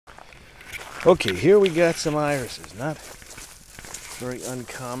Okay, here we got some irises. Not very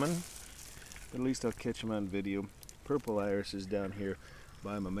uncommon, but at least I'll catch them on video. Purple irises down here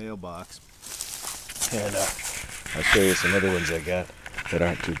by my mailbox. And I'll show you some other ones I got that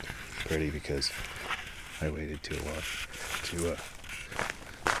aren't too pretty because I waited too long to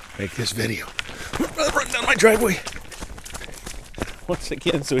make this video. Run down my driveway once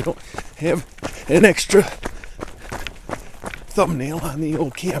again so we don't have an extra thumbnail on the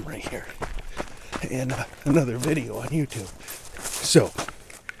old camera here and another video on YouTube. So,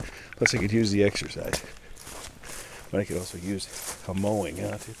 plus I could use the exercise, but I could also use a mowing.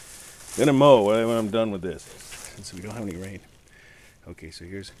 I'm gonna mow when I'm done with this since we don't have any rain. Okay, so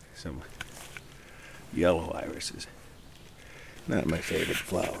here's some yellow irises. Not my favorite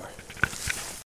flower.